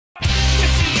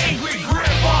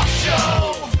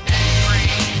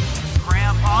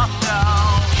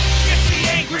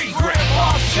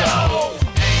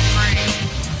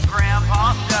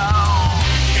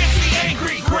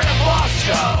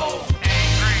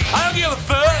don't give a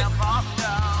fuck.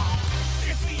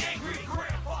 It's the Angry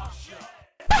Grandpa Show.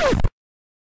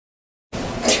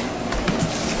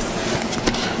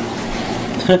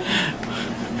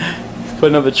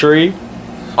 Putting up a tree?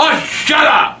 Oh, shut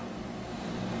up!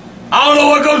 I don't know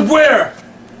what goes where.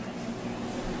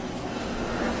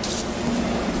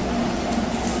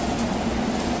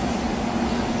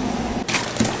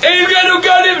 Ain't even got no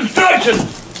goddamn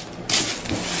instructions.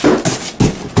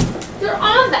 They're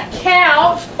on the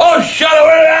couch. Oh, shut up!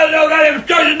 Where the no goddamn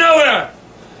instructions nowhere.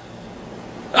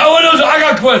 I want those. I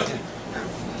got a question.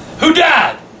 Who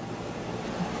died?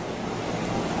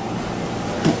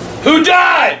 Who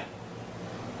died?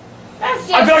 That's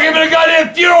just... I feel like I'm in a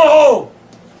goddamn funeral home.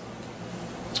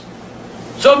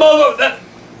 Some of them.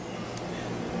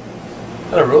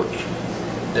 That a roach?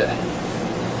 Yeah.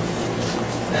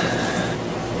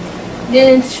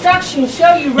 The instructions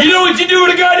show you... You know what you do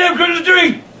with a goddamn Christmas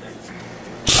tree?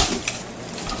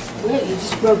 Well, you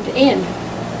just broke the end.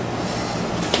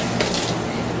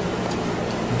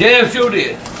 Damn sure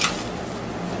did.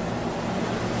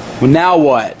 Well, now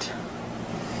what?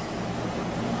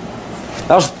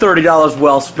 That was $30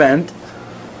 well spent.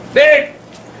 Nick!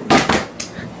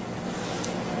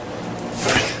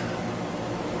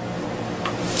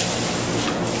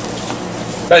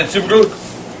 That's super good.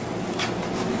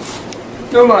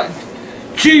 No mind.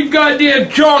 Cheap goddamn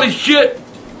Charlie shit.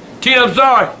 Tina, I'm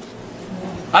sorry.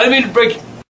 I didn't mean to break it.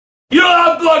 You don't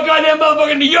have to blow a goddamn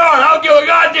motherfucker in the yard. I don't give a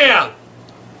goddamn.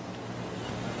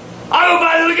 I don't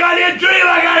buy the goddamn tree if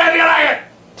I goddamn like it.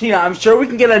 Tina, I'm sure we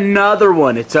can get another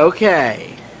one. It's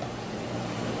okay.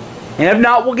 And if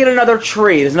not, we'll get another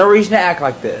tree. There's no reason to act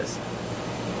like this.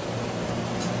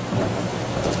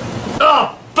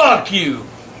 Oh, fuck you.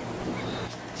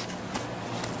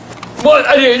 What?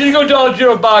 I did. Just go to Dollar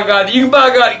General and buy a goddamn. You can buy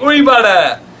a goddamn. Where do you buy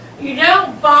that? You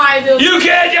don't buy those... You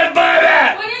can't just buy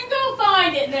that. Well, then go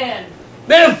find it then.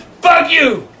 Then fuck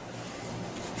you.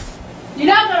 You're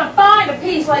not gonna find a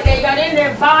piece like they got in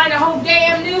there buying a whole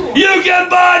damn new one. You can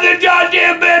buy the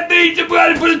goddamn bed beats and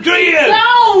put a tree in.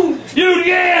 Don't! You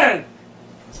can.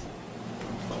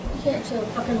 You can't tell a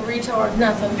fucking retard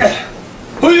nothing.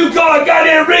 Who you call a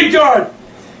goddamn retard?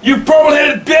 You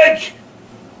purple-headed bitch.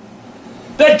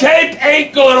 The tape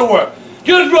ain't gonna work.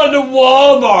 Just run to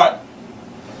Walmart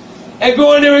and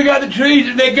go in there and got the trees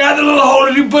and they got the little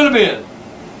holders you put them in.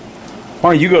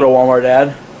 Why don't you go to Walmart,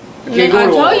 Dad? I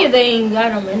told you they ain't got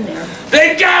them in there.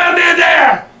 They got them in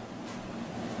there.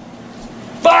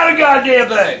 Buy the goddamn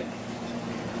thing.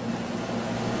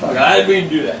 Fuck, I didn't mean to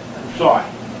do that. I'm sorry.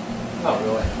 Not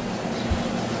really.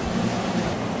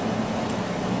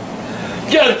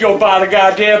 Just go buy the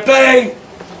goddamn thing.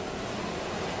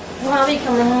 Well, I'll be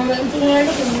coming home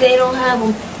empty-handed because they don't have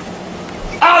them.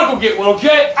 I'll go get one,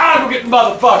 okay? I'll go get the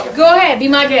motherfucker. Go ahead, be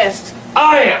my guest.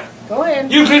 I am. Go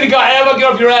ahead. You clean the goddamn, I'll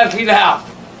get off your ass and clean the house.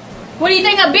 What do you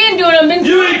think I've been doing? I've been...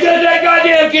 You ain't touch that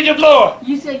goddamn kitchen floor.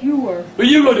 You said you were. But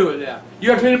you go do it now. You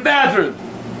gotta clean the bathroom.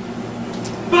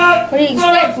 What do you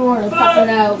expect for a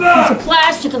fucking piece of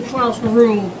plastic across the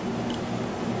room?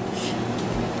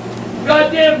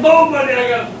 Goddamn bowl money I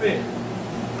gotta spend.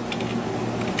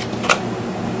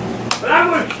 But I'm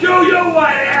gonna show your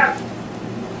white ass.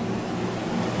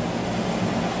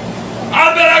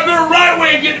 I bet I go the right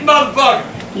way and get the motherfucker.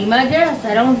 Be my guest. They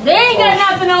ain't got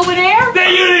nothing over there.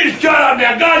 Then you need to shut up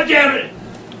now, goddamn it.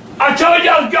 I told you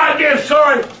I was goddamn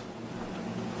sorry.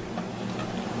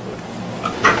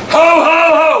 Ho, ho,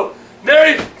 ho.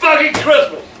 Merry fucking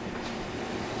Christmas.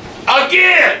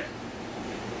 Again.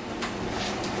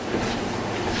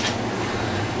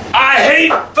 I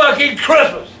hate fucking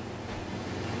Christmas.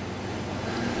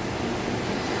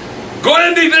 Go ahead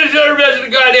and be finished the rest of the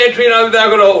goddamn tree and I'll be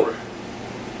back on the holder.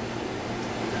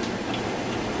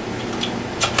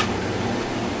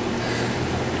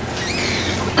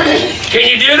 Can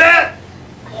you do that?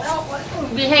 Well,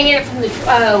 we'll be hanging it from the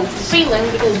ceiling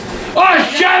because... Oh,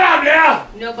 shut up now!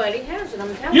 Nobody has it,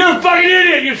 I'm telling you. You're a fucking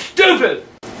idiot, you're stupid!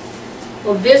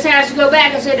 Well, this has to go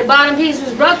back and say the bottom piece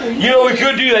was broken. You know, we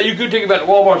could do that. You could take it back to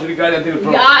Walmart to the goddamn thing was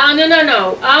broken.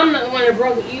 No. I'm not the one that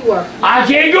broke it. You were. I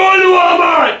can't go into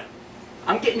Walmart!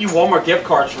 I'm getting you Walmart gift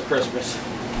cards for Christmas.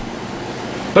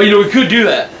 But you know, we could do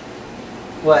that.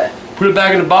 What? Put it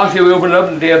back in the box here, we open it up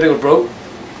and the damn thing was broke.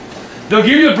 They'll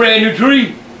give you a brand new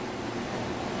tree.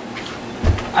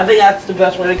 I think that's the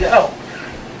best way to go.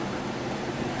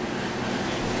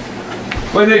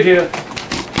 What do you think, Tina?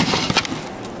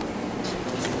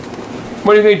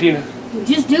 What do you think, Tina?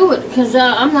 Just do it, because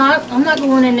I'm not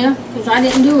going in there, because I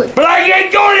didn't do it. But I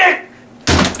can't go in it!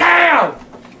 Damn!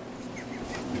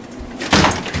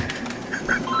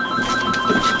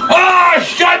 Oh,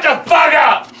 shut the fuck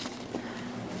up!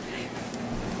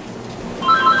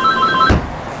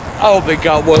 I hope they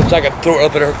got one so I can throw it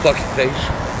up in her fucking face.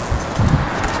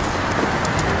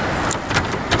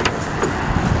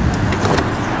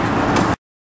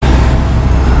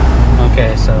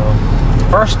 Okay, so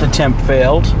first attempt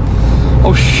failed.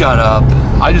 Oh, shut up.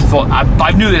 I just thought,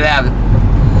 I knew they'd have it.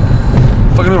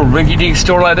 Fucking little rinky-dink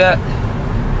store like that.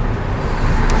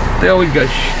 They always got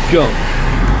junk.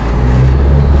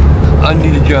 I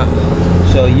need a junk.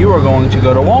 So you are going to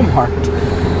go to Walmart.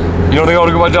 You don't think I ought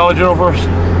to go by Dollar General first?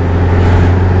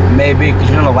 Maybe, because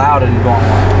you're not allowed in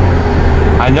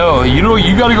Walmart. I know. You know,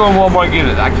 you gotta go in Walmart and get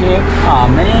it. I can't. Aw,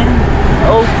 man.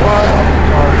 Oh, God.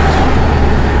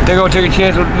 Think I'll take a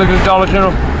chance with looking at Dollar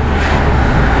General?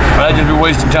 Or I'd just be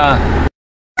wasting time.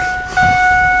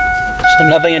 So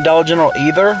nothing in Dollar General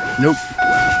either? Nope.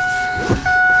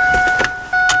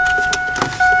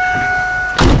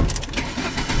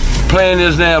 Plan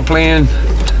is now, plan.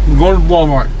 We're going to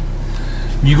Walmart.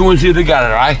 You go and see if they got it,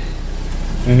 alright?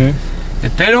 Mm-hmm.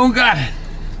 If they don't got it,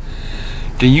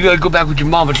 then you gotta go back with your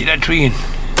mama to that tree and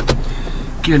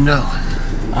get a no.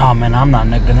 Oh, man, I'm not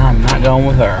going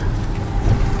with her.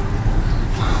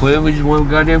 Well, we just want a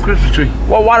goddamn Christmas tree.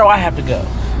 Well, why do I have to go?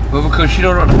 Well, because she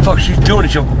don't know what the fuck she's doing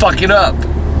and she'll fuck it up.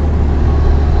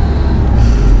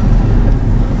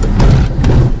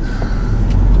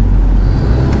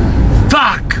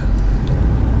 Fuck!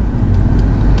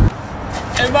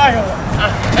 Hey, Michael,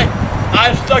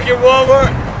 I'm stuck in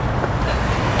Walmart.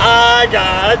 I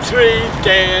got a tree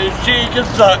stand, she can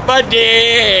suck my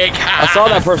dick. I saw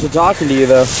that person talking to you,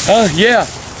 though. Yeah.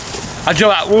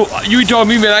 Well, you told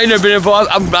me, man, I ain't never been involved.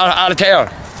 I'm out of town.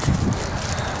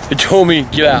 They told me,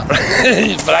 get out.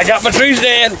 But I got my tree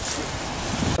stand.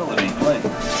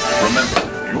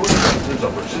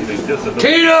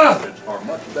 Tina!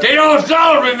 They don't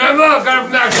sell it, remember? I got it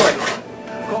from that way.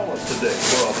 Call us today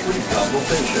for a free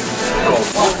consultation.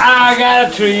 Call I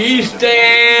got a tree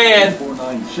stand.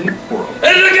 49640.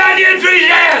 This is a goddamn tree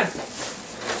stand!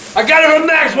 I got it from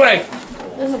Maxway.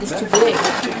 This is too big.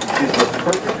 Is the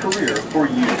perfect career for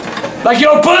you. Like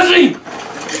your pussy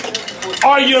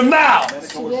or your mouth.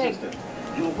 Medical assistant.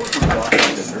 You'll work with doctors and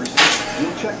nurses.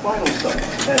 You'll check vital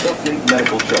signs and update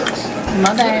medical charts.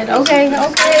 My bad. Okay.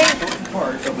 Important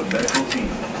part of the medical team.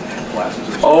 Classes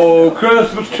are Oh,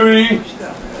 Christmas tree.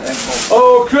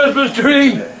 Oh, Christmas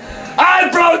tree. I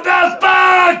broke the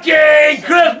fucking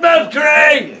Christmas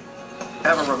tree.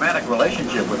 have a romantic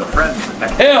relationship with a friend.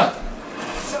 Yeah.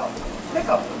 So, pick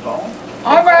up the phone.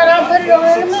 All right, I'll put it on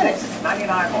in a minute.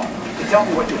 99 more. To tell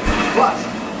me what you want. Plus,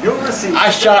 you'll receive. I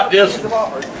shot this.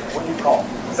 When you call.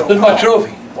 So This is my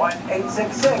trophy.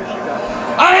 1-866.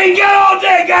 I ain't got all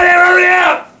day. Goddamn, hurry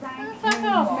up. Fuck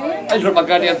off, man. I just hurt my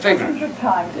goddamn finger. Thank you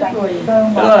so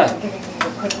much for giving me the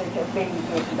privilege of being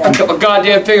here today. I cut my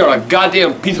goddamn finger on a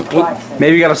goddamn piece of glue.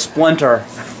 Maybe you got a splinter.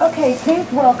 Okay, please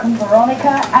welcome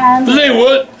Veronica and... This ain't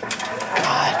wood.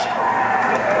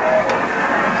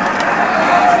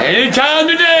 Anytime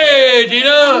today,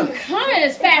 Tina. Coming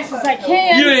as fast as I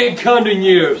can. You ain't come in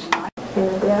years. And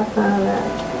I found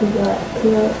out he got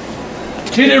killed.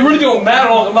 Tina, it really don't matter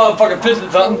on the motherfucking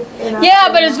piston something. Yeah,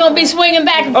 but it's gonna be swinging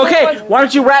back and forth. Okay, why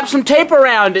don't you wrap some tape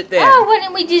around it then? Oh, why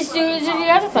didn't we just do the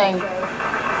other thing?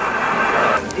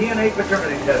 DNA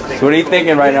paternity testing. So what are you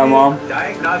thinking right now, Mom?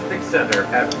 Diagnostic Center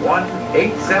at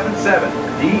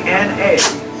 1-877-DNA.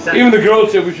 Even the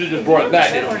girls said we should just brought it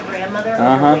back, didn't we? Grandmother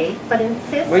Uh-huh. overweight, but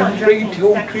insists Wait, on you bring dressing it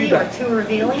to a sexy tree or back. too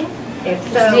revealing. If It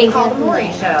so, didn't call come the from Maury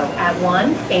there. Show at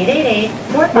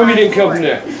 1-888-45. Maybe it didn't come from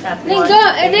there. That's It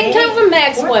didn't come from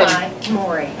Maxwell. 1-888-45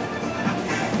 Maury.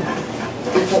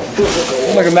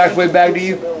 Like a Maxway bag to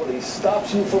you? Stops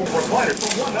you from provider for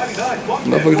 $199.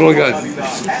 Motherfuckers only got.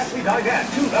 Ashley Diane,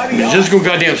 $299. It's just gonna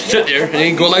goddamn sit there. It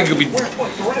ain't going like you'll be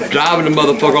driving the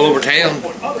motherfucker all over town.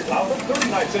 Other outlets,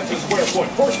 39 cents a square foot.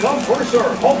 First come, first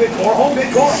serve. Home Decor, Home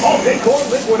Decor, Home Decor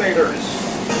Liquidators.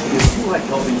 If you like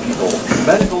helping people,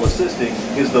 medical assisting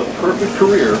is the perfect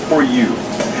career for you.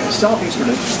 Southeastern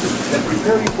Institute can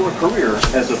prepare you for a career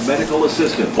as a medical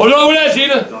assistant. What's wrong with that,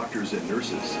 Tina? Doctors and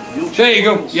nurses. You'll There you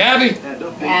go. You happy? and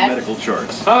update Yes. medical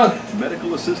charts. Huh?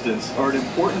 Medical assistants are an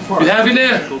important part You happy of the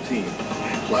now? medical team.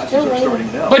 Classes are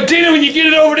starting now. But Tina, when you get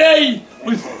it over there,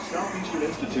 Call Southeastern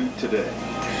Institute today.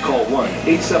 Call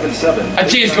 1-877. I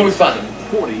think it's gonna be fun.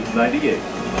 4098.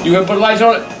 You gonna put lights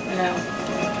on it? No.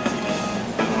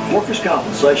 Workers'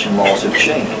 compensation laws have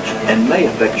changed and may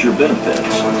affect your benefits.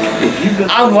 If you've been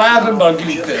I'm laughing, but I'm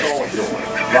getting pissed.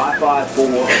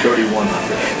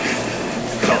 554-3100.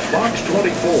 The Fox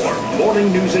 24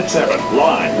 Morning News at 7.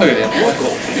 Live. Look at that.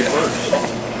 Local. First.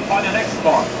 On the next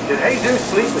part. Did Jesus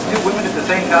sleep with two women at the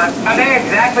same time? Are they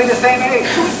exactly the same age?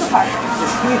 Who's the father?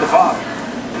 Is he the father?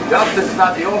 Dustin's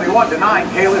not the only one denying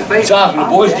Kayla's baby. Stop, the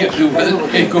boys get through with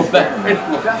it. They go back.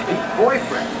 Dustin's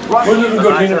boyfriend, Where Russell, did we go,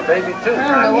 denies Tina? her baby too.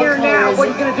 I'm here now. What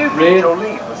are you going to do? Red.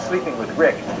 Jolene was sleeping with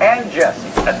Rick and Jesse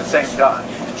at the same time.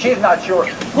 She's not sure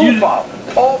who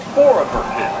fathered all 4 of her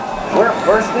kids. We're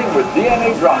bursting with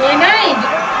DNA drops. Their names.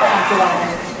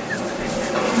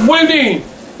 What do you mean?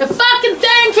 The fucking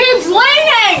thing keeps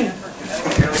leaning!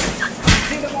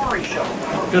 See the Maury Show.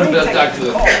 Good, that's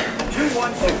actually.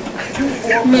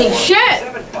 I mean, shit.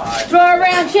 Throw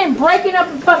around shit and breaking up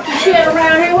the fucking shit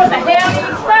around here. What the hell do you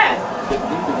expect?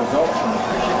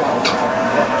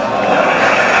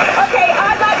 Okay,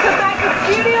 I'd like to thank the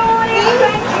studio audience.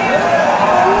 Thank you.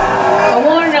 I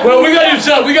wanted to. Well, we gotta do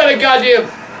something. We gotta goddamn.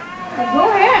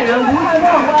 Go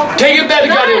ahead. Take it back to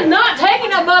I'm goddamn. not taking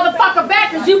that motherfucker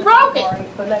back because you broke it.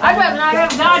 I'd rather not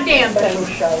have a goddamn thing.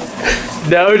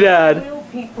 No, Dad. Real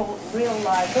people, real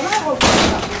lives, and I hope you're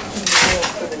not reaching the real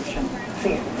solution.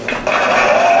 Fear.